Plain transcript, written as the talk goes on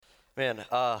Man,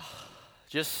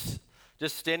 just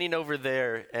just standing over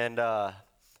there and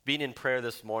being in prayer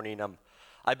this morning,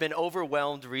 I've been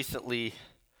overwhelmed recently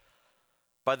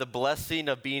by the blessing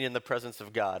of being in the presence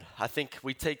of God. I think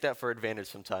we take that for advantage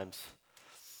sometimes.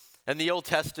 In the Old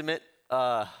Testament,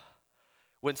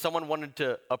 when someone wanted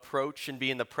to approach and be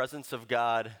in the presence of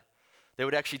God, they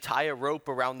would actually tie a rope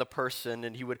around the person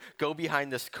and he would go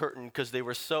behind this curtain because they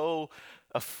were so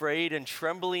afraid and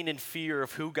trembling in fear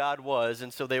of who God was.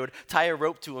 And so they would tie a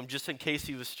rope to him just in case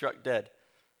he was struck dead.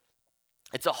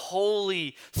 It's a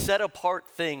holy, set apart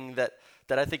thing that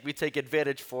I think we take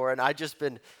advantage for. And that's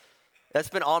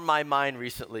been on my mind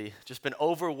recently. Just been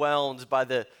overwhelmed by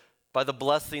the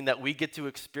blessing that we get to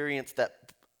experience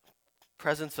that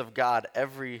presence of God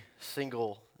every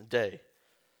single day.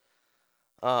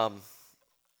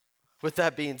 With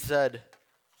that being said,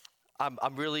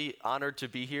 I'm really honored to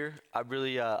be here.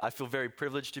 I feel very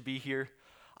privileged to be here.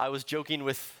 I was joking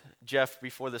with Jeff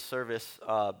before the service.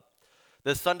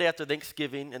 The Sunday after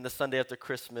Thanksgiving and the Sunday after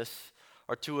Christmas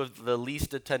are two of the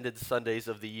least attended Sundays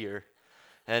of the year.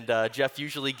 And Jeff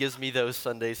usually gives me those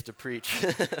Sundays to preach.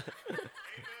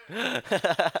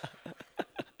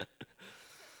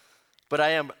 But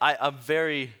I'm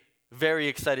very, very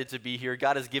excited to be here.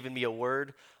 God has given me a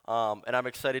word, and I'm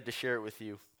excited to share it with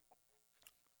you.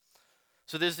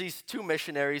 So there's these two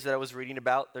missionaries that I was reading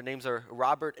about. Their names are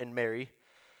Robert and Mary.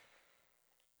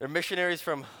 They're missionaries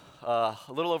from a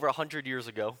little over 100 years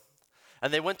ago.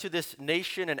 And they went to this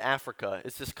nation in Africa.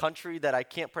 It's this country that I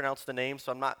can't pronounce the name,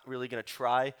 so I'm not really going to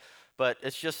try. But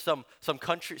it's just some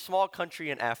country, small country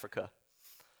in Africa.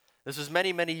 This was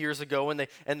many, many years ago, and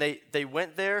they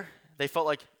went there. They felt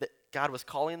like God was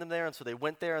calling them there, and so they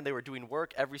went there, and they were doing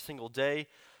work every single day,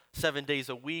 7 days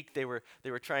a week. They were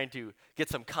trying to get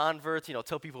some converts,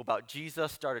 tell people about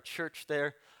Jesus, start a church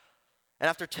there. And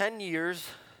after 10 years,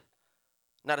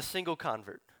 not a single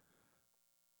convert.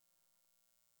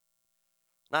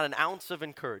 Not an ounce of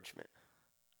encouragement.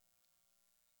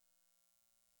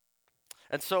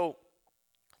 And so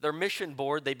their mission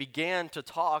board, they began to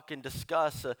talk and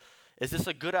discuss, is this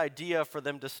a good idea for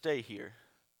them to stay here?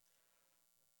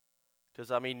 Because,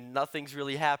 nothing's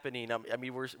really happening.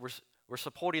 We're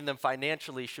supporting them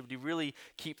financially. Should we really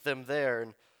keep them there?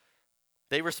 And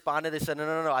they responded, they said,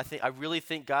 no, I really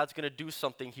think God's going to do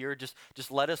something here.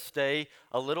 Just let us stay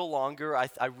a little longer. I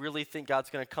really think God's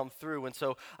going to come through. And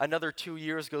so another 2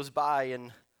 years goes by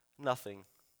and nothing.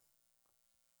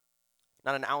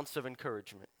 Not an ounce of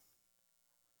encouragement.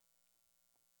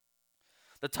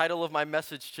 The title of my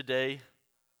message today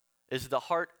is The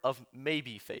Heart of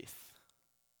Maybe Faith.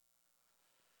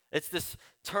 It's this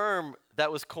term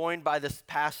that was coined by this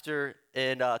pastor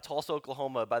in Tulsa,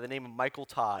 Oklahoma by the name of Michael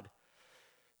Todd.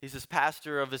 He's this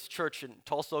pastor of this church in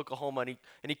Tulsa, Oklahoma, and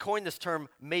he coined this term,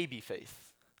 maybe faith.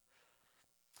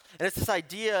 And it's this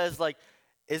idea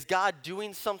is God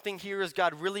doing something here? Is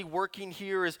God really working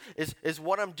here? Is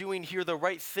what I'm doing here the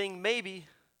right thing? Maybe,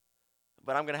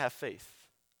 but I'm going to have faith.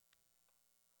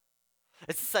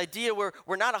 It's this idea where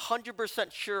we're not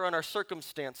 100% sure on our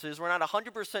circumstances. We're not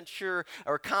 100% sure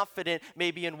or confident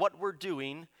maybe in what we're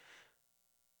doing,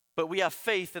 but we have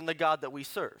faith in the God that we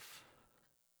serve.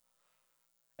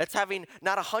 It's having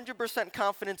not 100%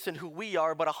 confidence in who we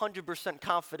are, but 100%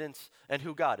 confidence in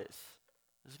who God is.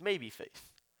 It's maybe faith.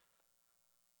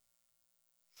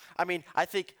 I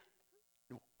think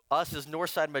us as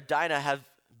Northside Medina have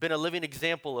been a living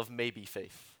example of maybe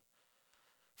faith.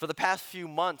 For the past few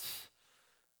months,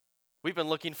 we've been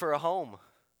looking for a home.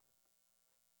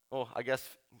 Well, I guess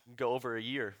go over a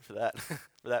year for that, for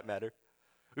that matter.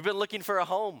 We've been looking for a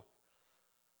home.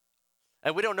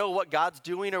 And we don't know what God's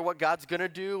doing or what God's going to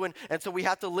do. And so we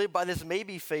have to live by this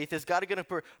maybe faith. Is God going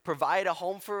to provide a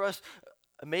home for us?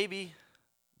 Maybe,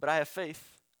 but I have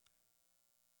faith.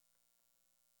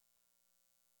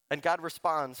 And God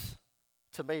responds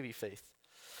to maybe faith.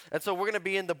 And so we're going to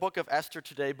be in the book of Esther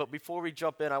today, but before we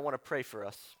jump in, I want to pray for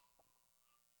us.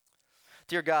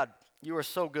 Dear God, you are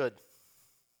so good.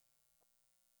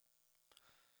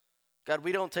 God,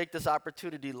 we don't take this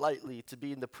opportunity lightly to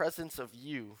be in the presence of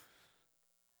you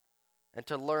and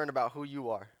to learn about who you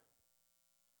are.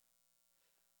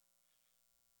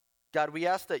 God, we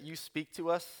ask that you speak to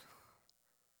us.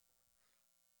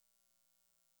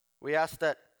 We ask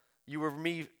that you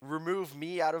remove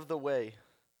me out of the way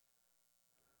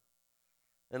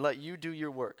and let you do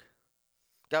your work.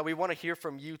 God, we want to hear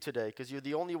from you today because you're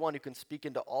the only one who can speak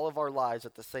into all of our lives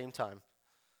at the same time.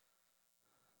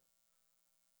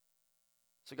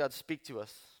 So God, speak to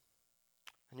us.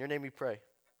 In your name we pray.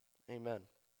 Amen.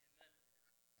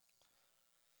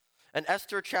 In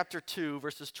Esther chapter 2,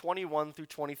 verses 21 through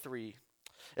 23,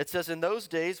 It says, in those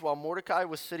days, while Mordecai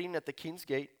was sitting at the king's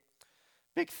gate,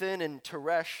 Bigthan and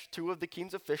Teresh, two of the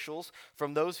king's officials,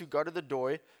 from those who guarded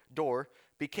the door,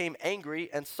 became angry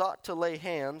and sought to lay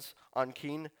hands on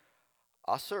King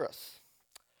Ahasuerus.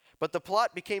 But the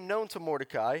plot became known to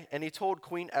Mordecai, and he told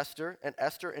Queen Esther, and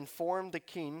Esther informed the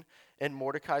king in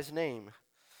Mordecai's name.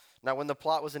 Now when the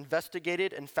plot was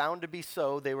investigated and found to be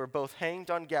so, they were both hanged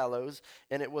on gallows,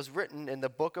 and it was written in the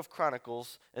book of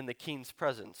Chronicles in the king's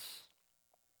presence.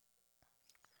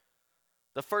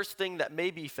 The first thing that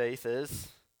maybe faith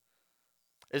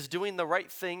is doing the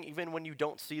right thing even when you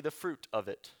don't see the fruit of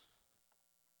it.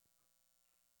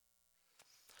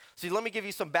 See, let me give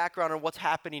you some background on what's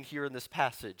happening here in this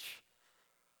passage.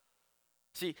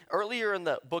 See, earlier in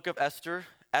the book of Esther,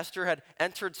 Esther had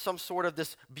entered some sort of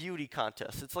this beauty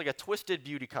contest. It's like a twisted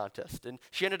beauty contest. And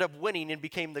she ended up winning and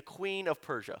became the queen of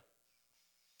Persia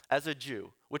as a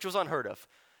Jew, which was unheard of.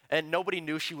 And nobody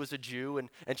knew she was a Jew,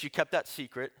 and she kept that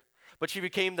secret. But she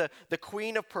became the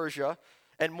queen of Persia,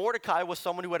 and Mordecai was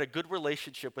someone who had a good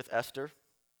relationship with Esther.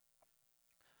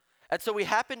 And so he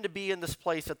happened to be in this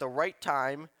place at the right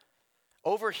time,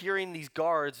 overhearing these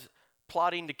guards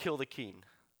plotting to kill the king.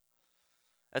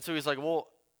 And so he's like, well,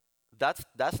 that's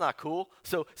not cool.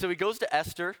 So he goes to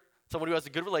Esther, someone who has a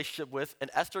good relationship with,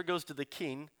 and Esther goes to the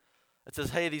king and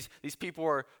says, hey, these people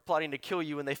are plotting to kill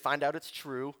you, and they find out it's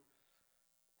true,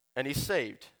 and he's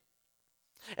saved.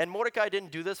 And Mordecai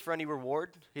didn't do this for any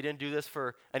reward. He didn't do this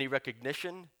for any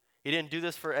recognition. He didn't do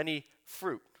this for any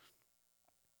fruit.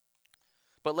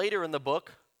 But later in the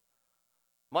book,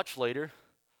 much later,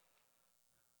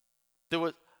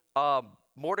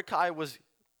 Mordecai was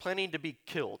planning to be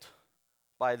killed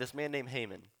by this man named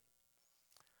Haman.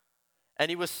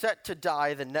 And he was set to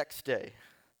die the next day.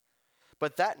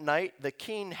 But that night, the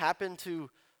king happened to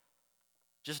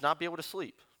just not be able to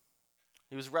sleep.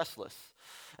 He was restless.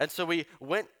 And so we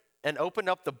went and opened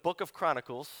up the book of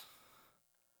Chronicles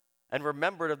and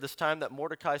remembered of this time that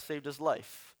Mordecai saved his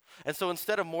life. And so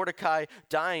instead of Mordecai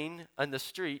dying on the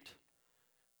street,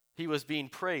 he was being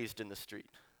praised in the street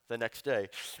the next day.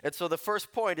 And so the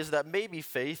first point is that maybe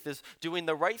faith is doing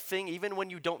the right thing even when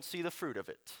you don't see the fruit of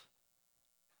it.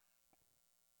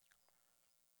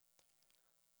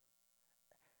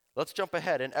 Let's jump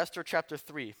ahead in Esther chapter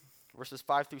 3, verses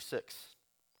 5 through 6.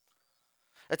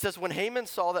 It says, when Haman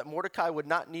saw that Mordecai would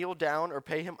not kneel down or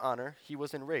pay him honor, he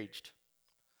was enraged.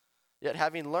 Yet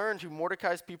having learned who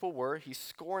Mordecai's people were, he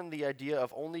scorned the idea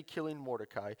of only killing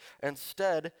Mordecai.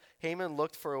 Instead, Haman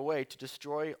looked for a way to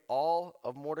destroy all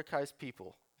of Mordecai's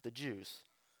people, the Jews,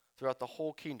 throughout the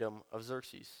whole kingdom of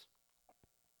Xerxes.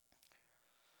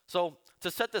 So,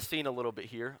 to set the scene a little bit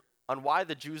here on why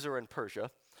the Jews are in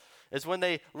Persia, is when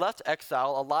they left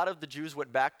exile, a lot of the Jews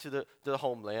went back to the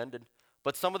homeland,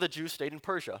 but some of the Jews stayed in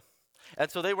Persia. And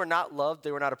so they were not loved,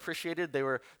 they were not appreciated, they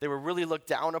were really looked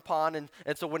down upon. And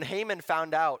so when Haman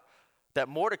found out that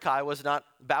Mordecai was not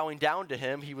bowing down to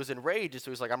him, he was enraged. So he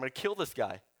was like, I'm going to kill this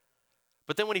guy.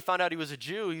 But then when he found out he was a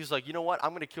Jew, he was like, you know what,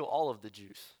 I'm going to kill all of the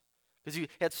Jews. Because he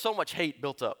had so much hate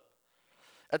built up.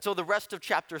 And so the rest of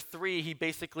chapter 3, he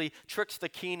basically tricks the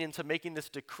king into making this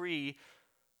decree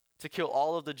to kill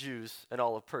all of the Jews in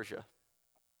all of Persia.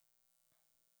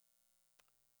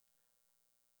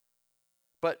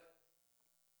 But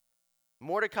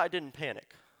Mordecai didn't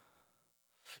panic.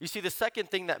 You see, the second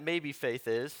thing that maybe faith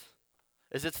is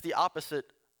it's the opposite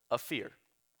of fear.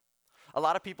 A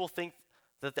lot of people think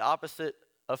that the opposite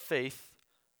of faith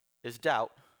is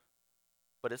doubt,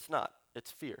 but it's not.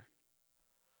 It's fear.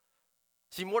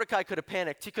 See, Mordecai could have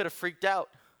panicked. He could have freaked out.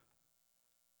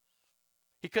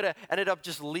 He could have ended up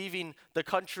just leaving the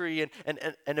country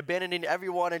and abandoning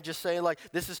everyone and just saying, like,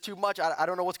 this is too much. I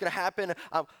don't know what's going to happen.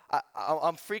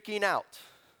 I'm freaking out.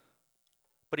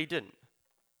 But he didn't.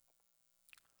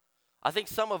 I think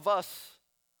some of us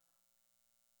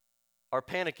are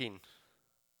panicking.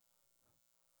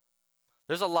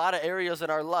 There's a lot of areas in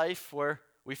our life where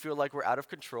we feel like we're out of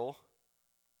control.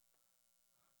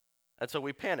 And so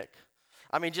we panic.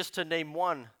 I mean, just to name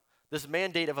one, this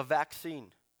mandate of a vaccine.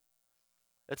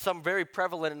 It's something very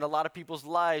prevalent in a lot of people's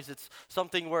lives. It's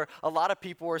something where a lot of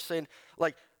people are saying,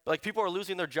 like people are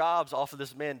losing their jobs off of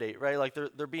this mandate, right? Like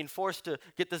they're being forced to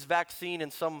get this vaccine in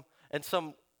some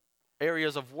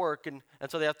areas of work, and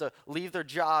so they have to leave their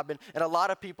job, and a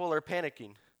lot of people are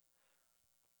panicking.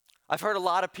 I've heard a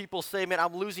lot of people say, man,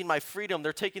 I'm losing my freedom.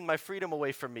 They're taking my freedom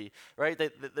away from me, right?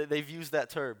 They've used that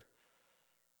term.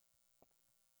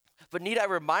 But need I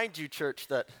remind you, church,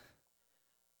 that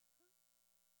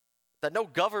no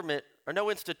government or no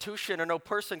institution or no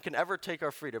person can ever take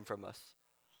our freedom from us.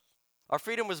 Our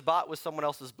freedom was bought with someone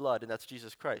else's blood, and that's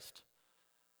Jesus Christ.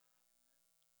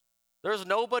 There's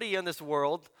nobody in this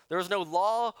world, there is no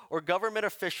law or government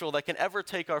official that can ever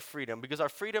take our freedom because our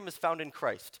freedom is found in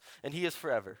Christ and he is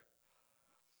forever.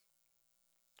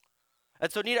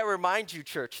 And so need I remind you,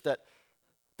 church, that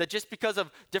just because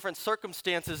of different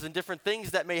circumstances and different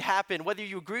things that may happen, whether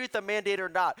you agree with the mandate or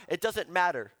not, it doesn't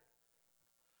matter.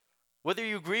 Whether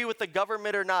you agree with the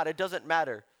government or not, it doesn't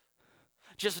matter.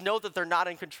 Just know that they're not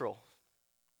in control.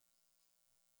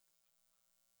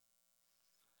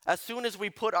 As soon as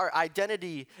we put our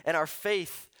identity and our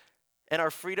faith and our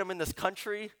freedom in this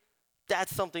country,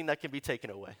 that's something that can be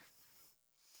taken away.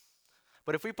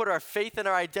 But if we put our faith and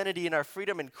our identity and our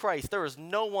freedom in Christ, there is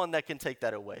no one that can take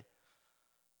that away.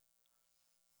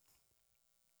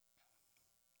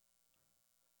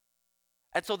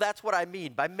 And so that's what I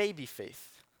mean by maybe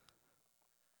faith.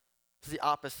 It's the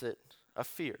opposite of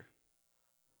fear.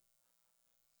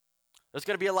 There's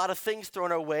going to be a lot of things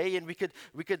thrown our way, and we could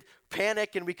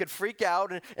panic and we could freak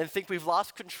out and think we've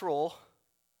lost control.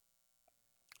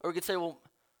 Or we could say, well,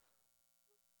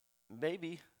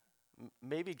 maybe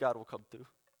God will come through.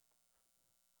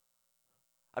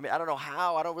 I mean, I don't know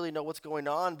how, I don't really know what's going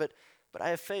on, but I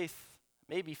have faith,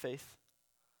 maybe faith.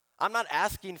 I'm not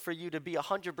asking for you to be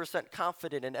 100%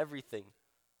 confident in everything.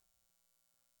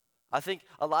 I think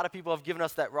a lot of people have given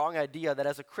us that wrong idea that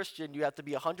as a Christian, you have to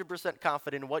be 100%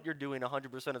 confident in what you're doing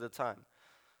 100% of the time.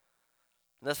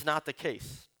 And that's not the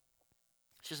case.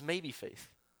 It's just maybe faith.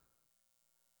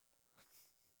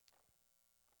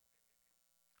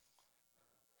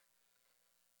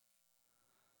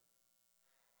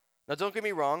 Now, don't get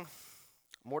me wrong.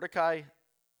 Mordecai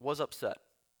was upset.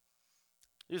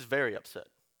 He was very upset.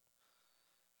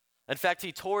 In fact,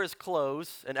 he tore his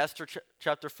clothes in Esther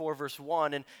chapter 4, verse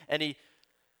 1, and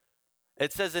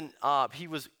it says he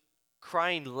was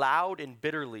crying loud and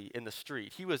bitterly in the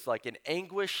street. He was like in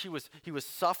anguish, he was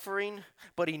suffering,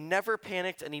 but he never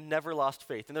panicked and he never lost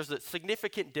faith. And there's a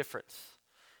significant difference.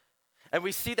 And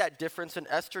we see that difference in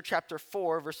Esther chapter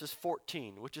 4, verses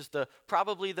 14, which is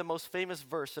probably the most famous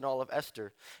verse in all of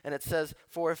Esther. And it says,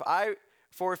 For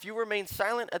if you remain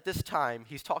silent at this time,"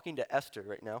 he's talking to Esther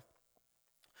right now,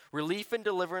 "relief and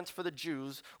deliverance for the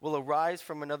Jews will arise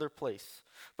from another place,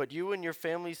 but you and your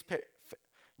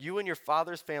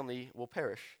father's family will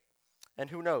perish. And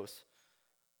who knows,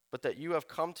 but that you have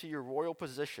come to your royal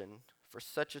position for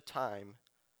such a time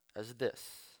as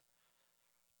this."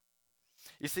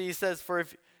 You see, he says, "For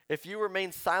if you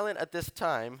remain silent at this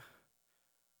time,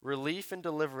 relief and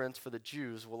deliverance for the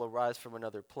Jews will arise from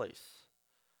another place."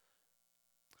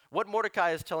 What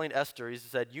Mordecai is telling Esther, he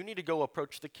said, you need to go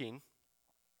approach the king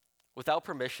without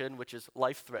permission, which is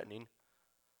life-threatening,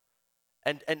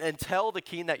 and tell the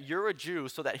king that you're a Jew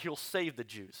so that he'll save the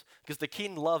Jews. Because the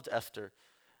king loved Esther.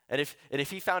 And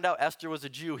if he found out Esther was a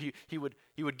Jew, he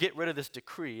would get rid of this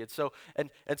decree. And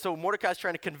so Mordecai's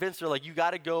trying to convince her, like, you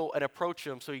got to go and approach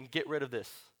him so you can get rid of this.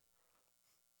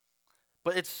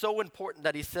 But it's so important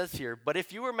that he says here, but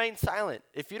if you remain silent,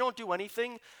 if you don't do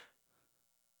anything,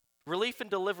 relief and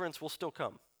deliverance will still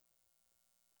come.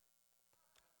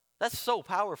 That's so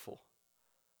powerful.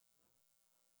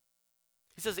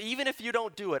 He says, even if you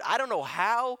don't do it, I don't know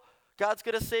how God's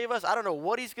going to save us. I don't know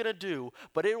what he's going to do,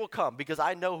 but it will come because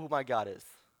I know who my God is.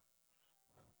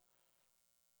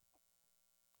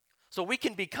 So we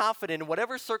can be confident in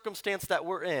whatever circumstance that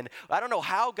we're in. I don't know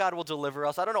how God will deliver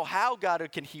us. I don't know how God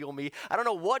can heal me. I don't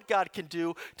know what God can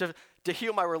do to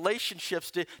heal my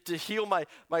relationships, to heal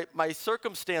my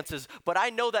circumstances, but I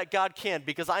know that God can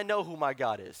because I know who my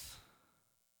God is.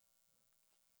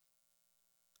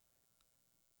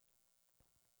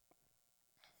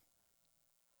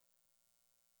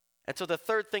 And so the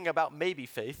third thing about maybe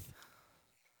faith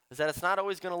is that it's not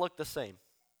always going to look the same.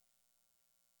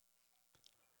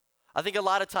 I think a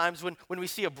lot of times when we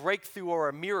see a breakthrough or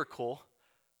a miracle,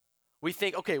 we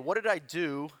think, okay, what did I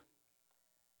do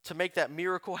to make that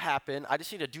miracle happen? I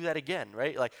just need to do that again,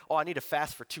 right? Like, oh, I need to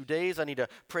fast for 2 days. I need to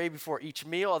pray before each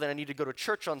meal. Then I need to go to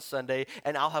church on Sunday,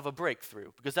 and I'll have a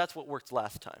breakthrough because that's what worked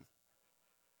last time.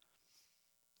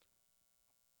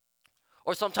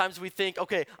 Or sometimes we think,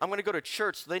 okay, I'm going to go to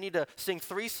church, so they need to sing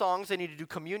 3 songs, they need to do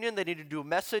communion, they need to do a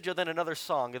message, and then another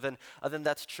song, and then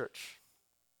that's church.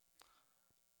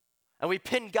 And we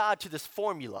pin God to this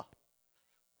formula.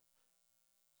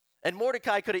 And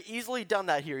Mordecai could have easily done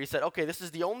that here. He said, okay, this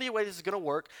is the only way this is going to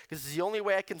work, because this is the only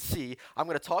way I can see. I'm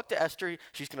going to talk to Esther,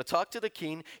 she's going to talk to the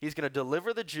king, he's going to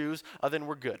deliver the Jews, then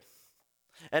we're good.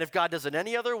 And if God does it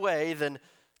any other way, then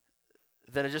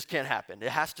it just can't happen. It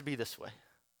has to be this way.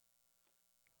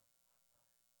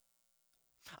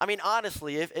 I mean,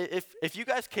 honestly, if you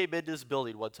guys came into this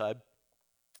building one time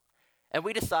And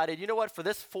we decided, you know what, for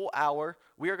this full hour,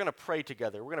 we are going to pray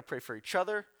together. We're going to pray for each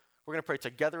other. We're going to pray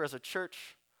together as a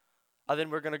church. And then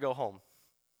we're going to go home.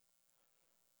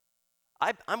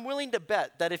 I'm willing to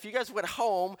bet that if you guys went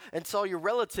home and saw your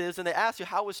relatives and they asked you,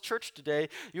 how was church today?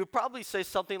 You would probably say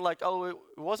something like, oh, it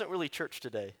wasn't really church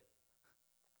today.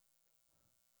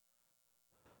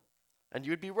 And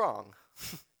you'd be wrong.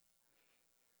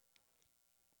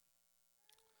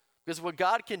 Because what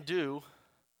God can do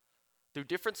through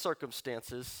different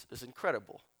circumstances is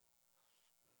incredible.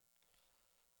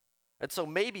 And so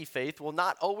maybe faith will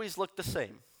not always look the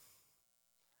same.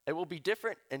 It will be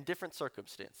different in different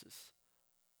circumstances.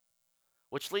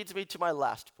 Which leads me to my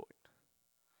last point,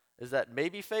 is that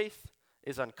maybe faith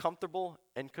is uncomfortable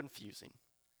and confusing.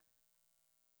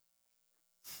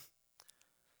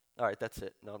 All right, that's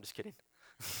it. No, I'm just kidding.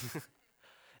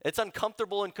 It's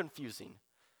uncomfortable and confusing.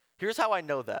 Here's how I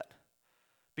know that.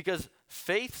 Because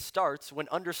faith starts when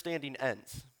understanding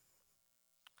ends.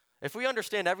 If we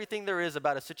understand everything there is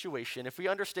about a situation, if we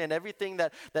understand everything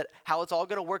that how it's all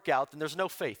going to work out, then there's no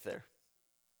faith there.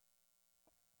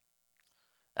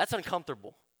 That's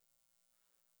uncomfortable.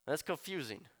 That's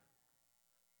confusing.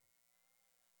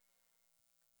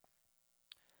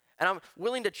 And I'm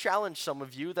willing to challenge some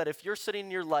of you that if you're sitting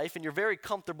in your life and you're very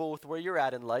comfortable with where you're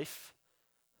at in life,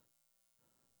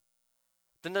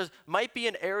 then there might be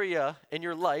an area in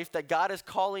your life that God is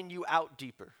calling you out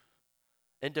deeper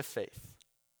into faith.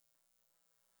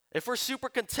 If we're super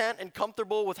content and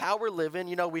comfortable with how we're living,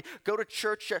 we go to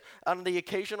church on the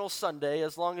occasional Sunday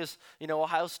as long as,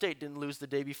 Ohio State didn't lose the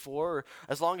day before, or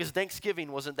as long as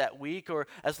Thanksgiving wasn't that week, or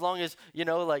as long as,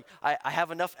 I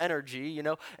have enough energy,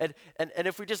 and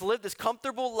if we just live this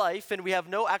comfortable life and we have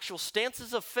no actual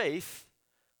stances of faith,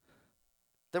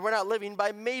 then we're not living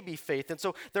by maybe faith. And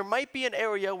so there might be an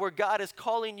area where God is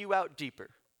calling you out deeper.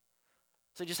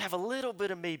 So just have a little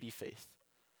bit of maybe faith.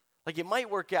 Like it might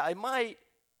work out, it might,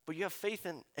 but you have faith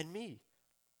in me.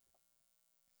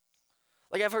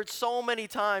 Like I've heard so many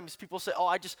times people say, oh,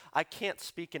 I can't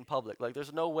speak in public. Like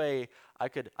there's no way I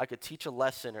could teach a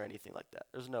lesson or anything like that.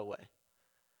 There's no way.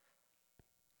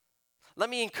 Let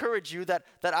me encourage you that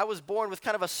I was born with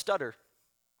kind of a stutter.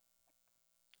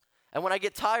 And when I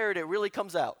get tired, it really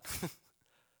comes out.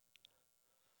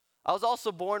 I was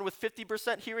also born with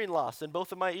 50% hearing loss in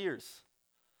both of my ears.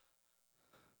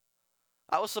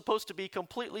 I was supposed to be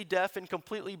completely deaf and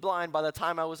completely blind by the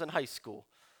time I was in high school.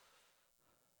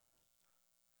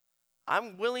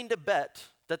 I'm willing to bet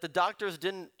that the doctors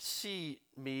didn't see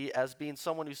me as being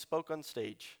someone who spoke on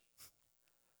stage.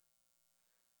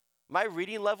 My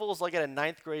reading level is like at a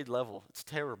 9th grade level. It's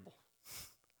terrible.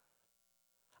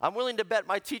 I'm willing to bet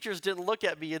my teachers didn't look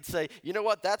at me and say, you know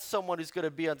what, that's someone who's going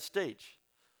to be on stage.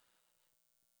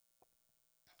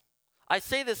 I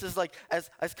say this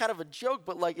as kind of a joke,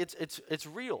 but like it's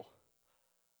real.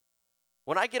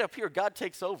 When I get up here, God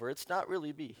takes over. It's not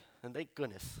really me, and thank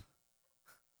goodness.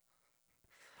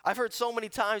 I've heard so many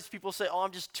times people say, oh,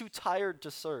 I'm just too tired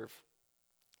to serve.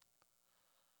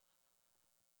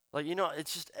 Like,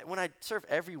 it's just when I serve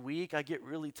every week, I get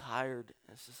really tired.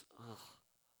 It's just, ugh.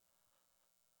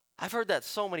 I've heard that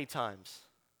so many times.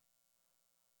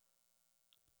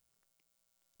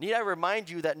 Need I remind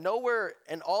you that nowhere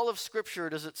in all of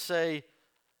Scripture does it say,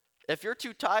 if you're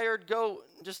too tired, go,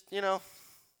 just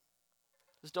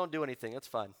don't do anything. It's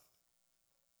fine.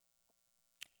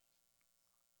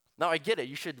 Now, I get it.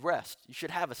 You should rest. You should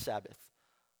have a Sabbath.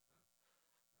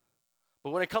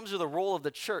 But when it comes to the role of the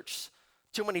church,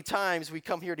 too many times we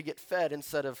come here to get fed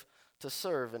instead of to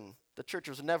serve, and the church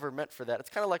was never meant for that. It's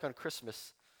kind of like on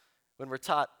Christmas when we're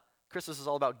taught Christmas is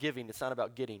all about giving. It's not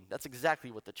about getting. That's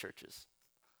exactly what the church is.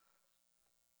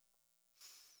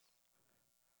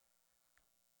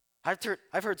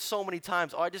 I've heard so many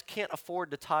times, oh, I just can't afford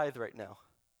to tithe right now.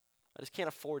 I just can't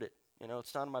afford it.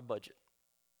 It's not in my budget.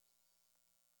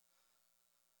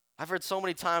 I've heard so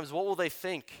many times, what will they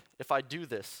think if I do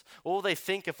this? What will they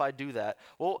think if I do that?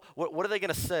 Well, what are they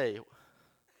going to say?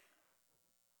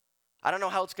 I don't know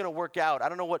how it's going to work out. I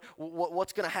don't know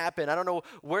what's going to happen. I don't know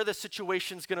where the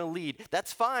situation's going to lead.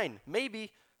 That's fine,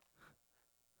 maybe.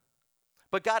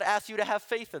 But God asks you to have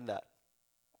faith in that.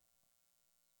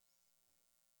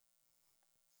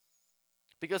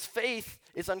 Because faith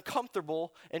is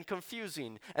uncomfortable and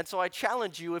confusing. And so I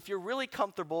challenge you, if you're really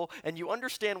comfortable and you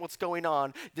understand what's going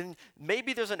on, then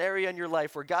maybe there's an area in your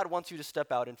life where God wants you to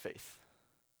step out in faith.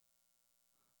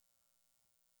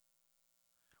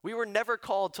 We were never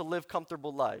called to live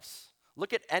comfortable lives.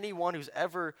 Look at anyone who's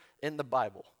ever in the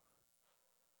Bible.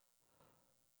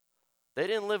 They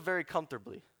didn't live very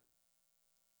comfortably.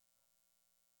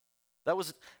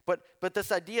 But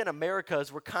this idea in America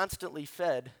is we're constantly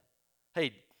fed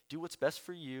Hey, do what's best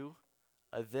for you,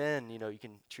 then, you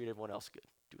can treat everyone else good.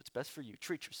 Do what's best for you.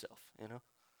 Treat yourself.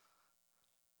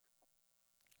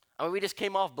 I mean, we just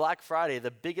came off Black Friday,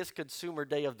 the biggest consumer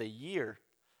day of the year.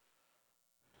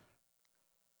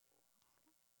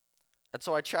 And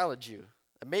so I challenge you.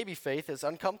 And maybe faith is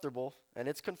uncomfortable and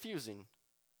it's confusing.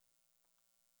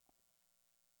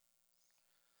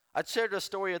 I shared a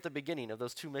story at the beginning of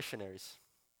those two missionaries.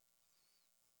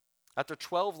 After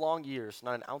 12 long years,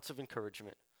 not an ounce of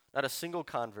encouragement, not a single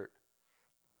convert.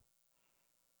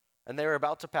 And they were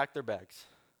about to pack their bags.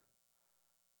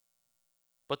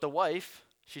 But the wife,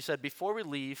 she said, before we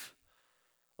leave,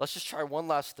 let's just try one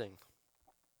last thing.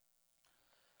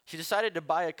 She decided to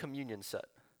buy a communion set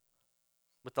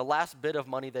with the last bit of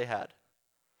money they had.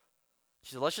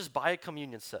 She said, let's just buy a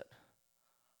communion set.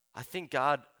 I think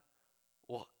God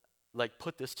will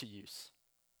put this to use.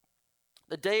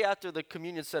 The day after the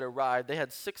communion set arrived, they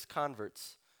had 6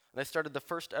 converts, and they started the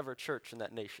first ever church in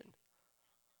that nation.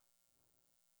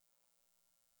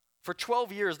 For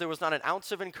 12 years, there was not an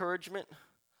ounce of encouragement.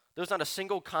 There was not a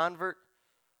single convert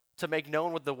to make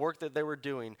known what the work that they were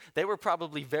doing. They were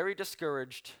probably very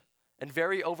discouraged and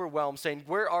very overwhelmed, saying,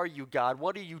 where are you, God?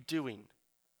 What are you doing?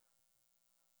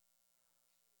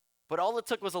 But all it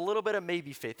took was a little bit of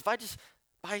maybe faith. If I just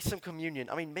buy some communion,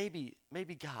 maybe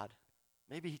God,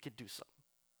 maybe he could do something.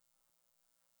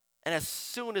 And as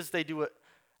soon as they do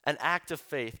an act of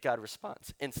faith, God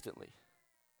responds instantly.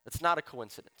 It's not a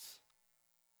coincidence.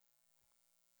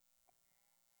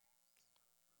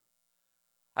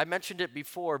 I mentioned it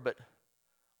before, but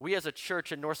we as a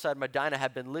church in Northside Medina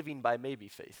have been living by maybe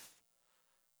faith.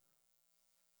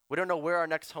 We don't know where our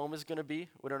next home is going to be.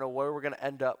 We don't know where we're going to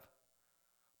end up.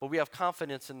 But we have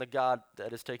confidence in the God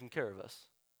that is taking care of us.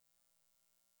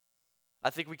 I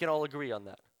think we can all agree on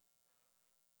that.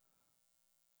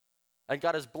 And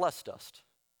God has blessed us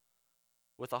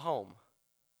with a home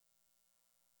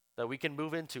that we can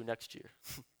move into next year.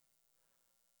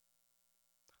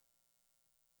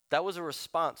 That was a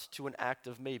response to an act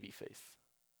of maybe faith.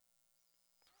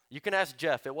 You can ask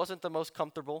Jeff. It wasn't the most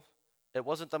comfortable. It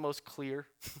wasn't the most clear.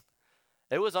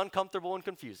 It was uncomfortable and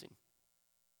confusing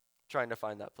trying to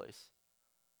find that place.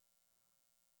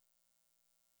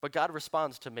 But God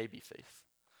responds to maybe faith.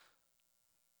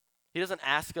 He doesn't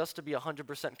ask us to be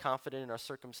 100% confident in our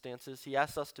circumstances. He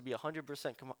asks us to be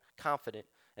 100% confident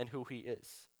in who he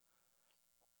is.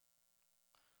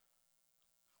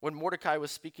 When Mordecai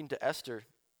was speaking to Esther,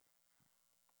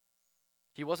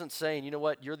 he wasn't saying, you know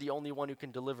what, you're the only one who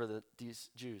can deliver these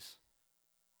Jews.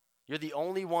 You're the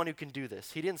only one who can do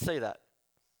this. He didn't say that.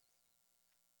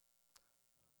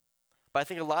 But I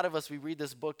think a lot of us, we read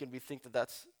this book and we think that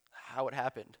that's how it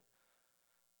happened.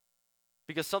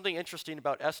 Because something interesting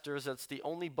about Esther is that it's the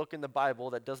only book in the Bible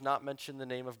that does not mention the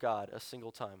name of God a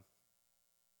single time.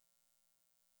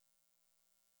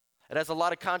 It has a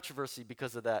lot of controversy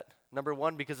because of that. Number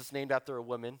one, because it's named after a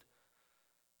woman.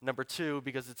 Number two,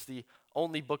 because it's the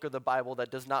only book of the Bible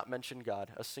that does not mention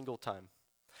God a single time.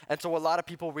 And so a lot of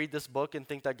people read this book and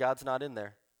think that God's not in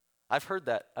there. I've heard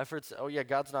that. I've heard, oh yeah,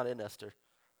 God's not in Esther.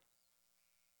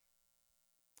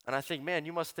 And I think, man,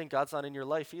 you must think God's not in your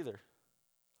life either.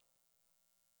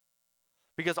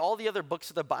 Because all the other books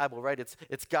of the Bible, right,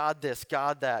 it's God this,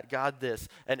 God that, God this,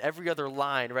 and every other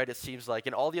line, right, it seems like,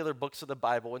 in all the other books of the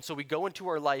Bible. And so we go into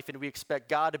our life and we expect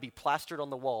God to be plastered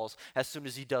on the walls as soon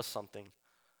as he does something.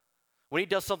 When he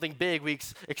does something big, we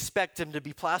expect him to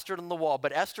be plastered on the wall.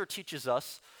 But Esther teaches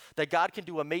us that God can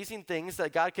do amazing things,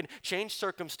 that God can change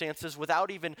circumstances without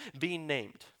even being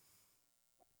named.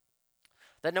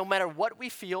 That no matter what we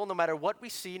feel, no matter what we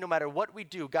see, no matter what we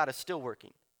do, God is still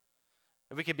working.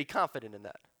 And we can be confident in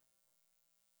that.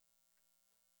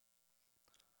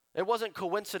 It wasn't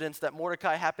coincidence that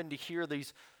Mordecai happened to hear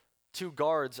these 2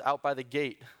 guards out by the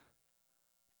gate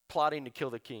plotting to kill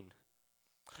the king.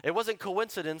 It wasn't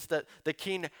coincidence that the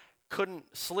king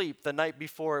couldn't sleep the night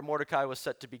before Mordecai was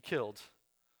set to be killed.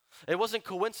 It wasn't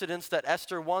coincidence that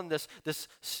Esther won this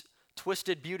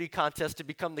twisted beauty contest to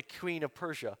become the queen of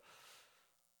Persia.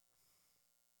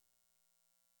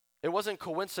 It wasn't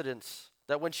coincidence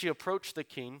that when she approached the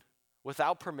king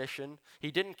without permission,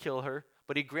 he didn't kill her,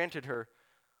 but he granted her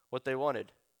what they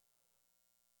wanted.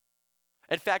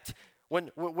 In fact,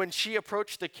 when she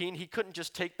approached the king, he couldn't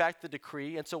just take back the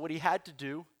decree, and so what he had to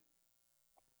do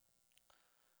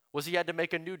was he had to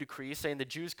make a new decree saying the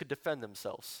Jews could defend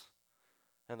themselves.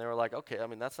 And they were like, okay,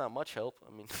 that's not much help.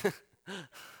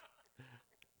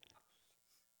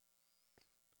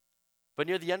 But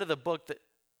near the end of the book,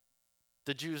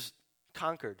 the Jews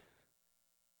conquered.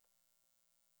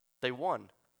 They won.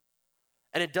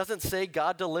 And it doesn't say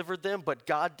God delivered them, but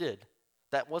God did.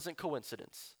 That wasn't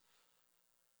coincidence.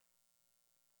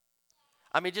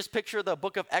 I mean, just picture the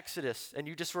book of Exodus, and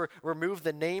you just remove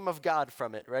the name of God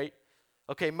from it, right?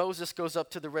 Okay, Moses goes up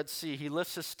to the Red Sea. He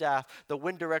lifts his staff. The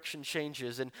wind direction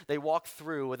changes, and they walk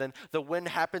through. And then the wind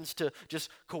happens to just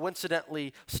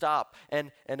coincidentally stop,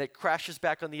 and it crashes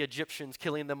back on the Egyptians,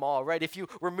 killing them all, right? If you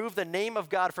remove the name of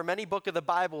God from any book of the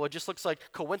Bible, it just looks like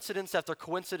coincidence after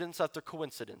coincidence after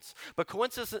coincidence. But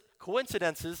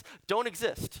coincidences don't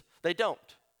exist. They don't.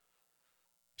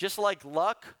 Just like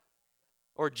luck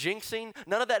or jinxing,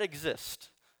 none of that exists.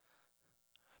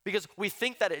 Because we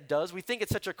think that it does. We think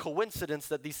it's such a coincidence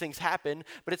that these things happen,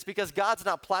 but it's because God's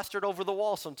not plastered over the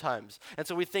wall sometimes. And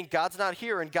so we think God's not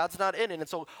here and God's not in it. And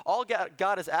so all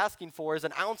God is asking for is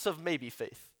an ounce of maybe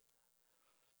faith.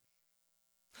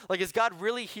 Like, is God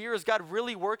really here? Is God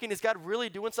really working? Is God really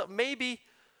doing something? Maybe,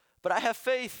 but I have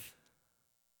faith.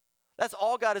 That's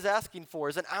all God is asking for,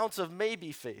 is an ounce of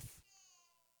maybe faith.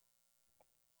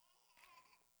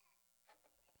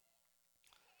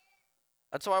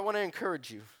 And so I want to encourage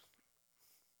you.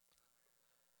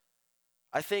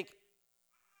 I think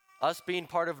us being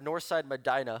part of Northside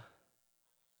Medina,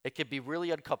 it can be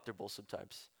really uncomfortable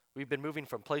sometimes. We've been moving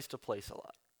from place to place a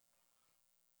lot.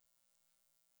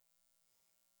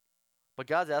 But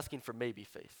God's asking for maybe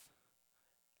faith.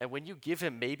 And when you give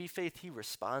him maybe faith, he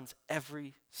responds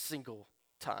every single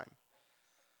time.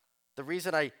 The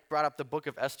reason I brought up the book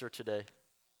of Esther today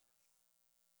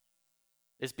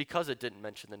is because it didn't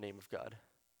mention the name of God.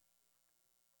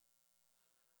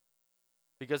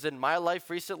 Because in my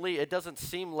life recently, it doesn't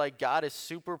seem like God is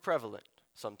super prevalent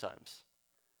sometimes.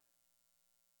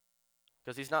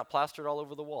 Because he's not plastered all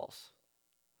over the walls.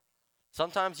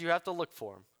 Sometimes you have to look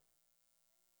for him.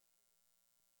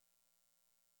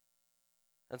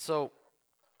 And so,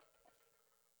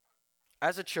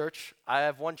 as a church, I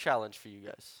have one challenge for you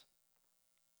guys.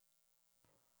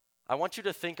 I want you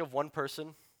to think of one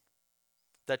person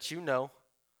that you know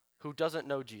who doesn't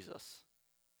know Jesus.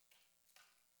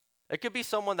 It could be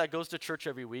someone that goes to church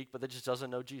every week, but that just doesn't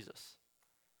know Jesus.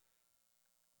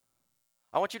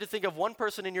 I want you to think of one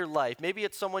person in your life. Maybe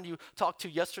it's someone you talked to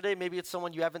yesterday. Maybe it's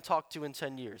someone you haven't talked to in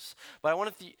 10 years. But I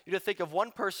want you to think of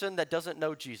one person that doesn't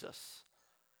know Jesus.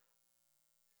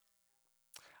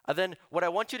 And then what I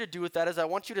want you to do with that is I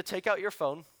want you to take out your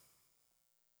phone.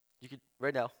 You could,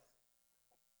 right now.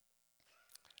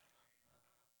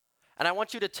 And I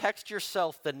want you to text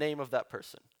yourself the name of that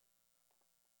person.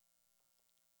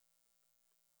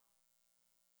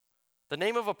 The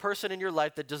name of a person in your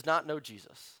life that does not know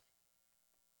Jesus.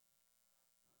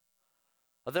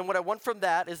 And then what I want from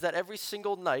that is that every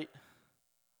single night,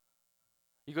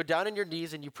 you go down on your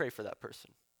knees and you pray for that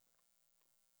person.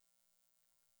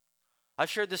 I've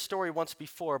shared this story once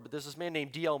before, but there's this man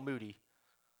named D.L. Moody.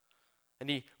 And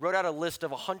he wrote out a list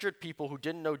of 100 people who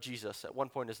didn't know Jesus at one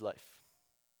point in his life.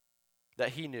 That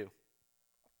he knew.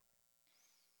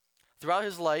 Throughout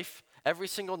his life, every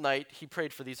single night, he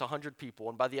prayed for these 100 people.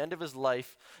 And by the end of his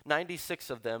life, 96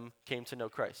 of them came to know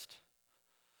Christ.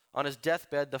 On his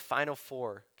deathbed, the final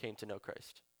 4 came to know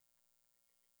Christ.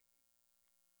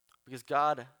 Because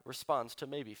God responds to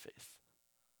maybe faith.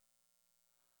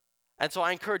 And so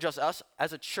I encourage us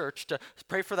as a church to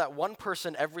pray for that one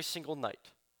person every single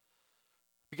night.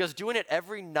 Because doing it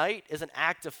every night is an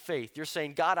act of faith. You're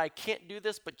saying, God, I can't do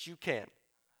this, but you can.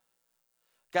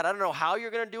 God, I don't know how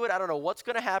you're going to do it. I don't know what's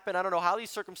going to happen. I don't know how these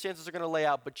circumstances are going to lay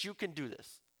out, but you can do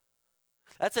this.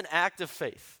 That's an act of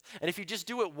faith. And if you just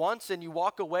do it once and you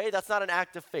walk away, that's not an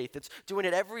act of faith. It's doing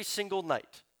it every single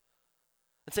night.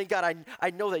 And saying, God,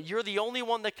 I know that you're the only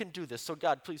one that can do this, so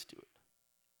God, please do it.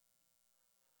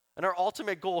 And our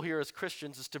ultimate goal here as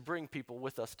Christians is to bring people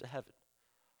with us to heaven.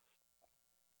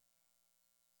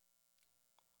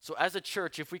 So as a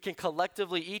church, if we can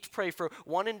collectively each pray for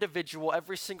one individual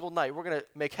every single night, we're going to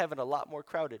make heaven a lot more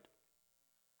crowded.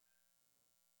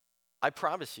 I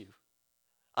promise you.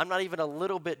 I'm not even a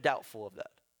little bit doubtful of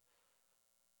that.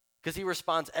 Because he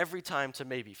responds every time to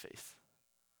maybe faith.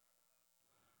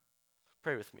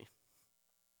 Pray with me.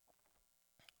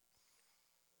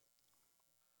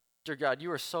 Dear God,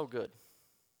 you are so good.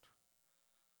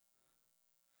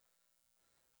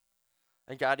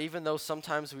 And God, even though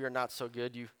sometimes we are not so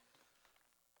good, you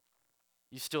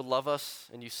still love us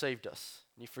and you saved us.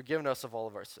 And you've forgiven us of all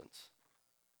of our sins.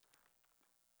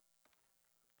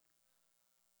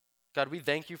 God, we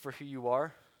thank you for who you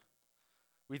are.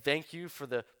 We thank you for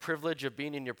the privilege of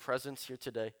being in your presence here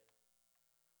today.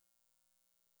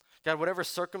 God, whatever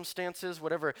circumstances,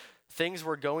 whatever things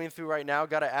we're going through right now,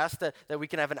 God, I ask that we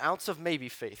can have an ounce of maybe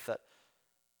faith, that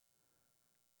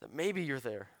maybe you're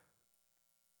there.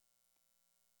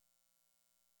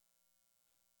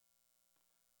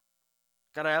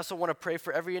 God, I also want to pray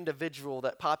for every individual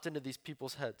that popped into these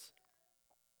people's heads.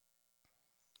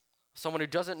 Someone who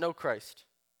doesn't know Christ.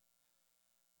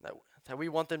 That we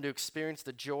want them to experience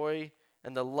the joy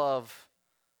and the love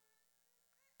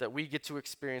that we get to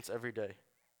experience every day.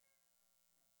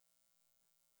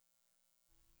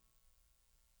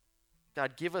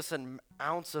 God, give us an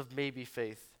ounce of maybe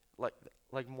faith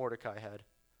like Mordecai had.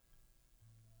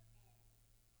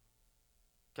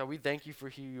 God, we thank you for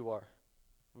who you are.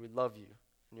 We love you.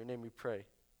 In your name we pray.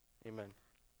 Amen.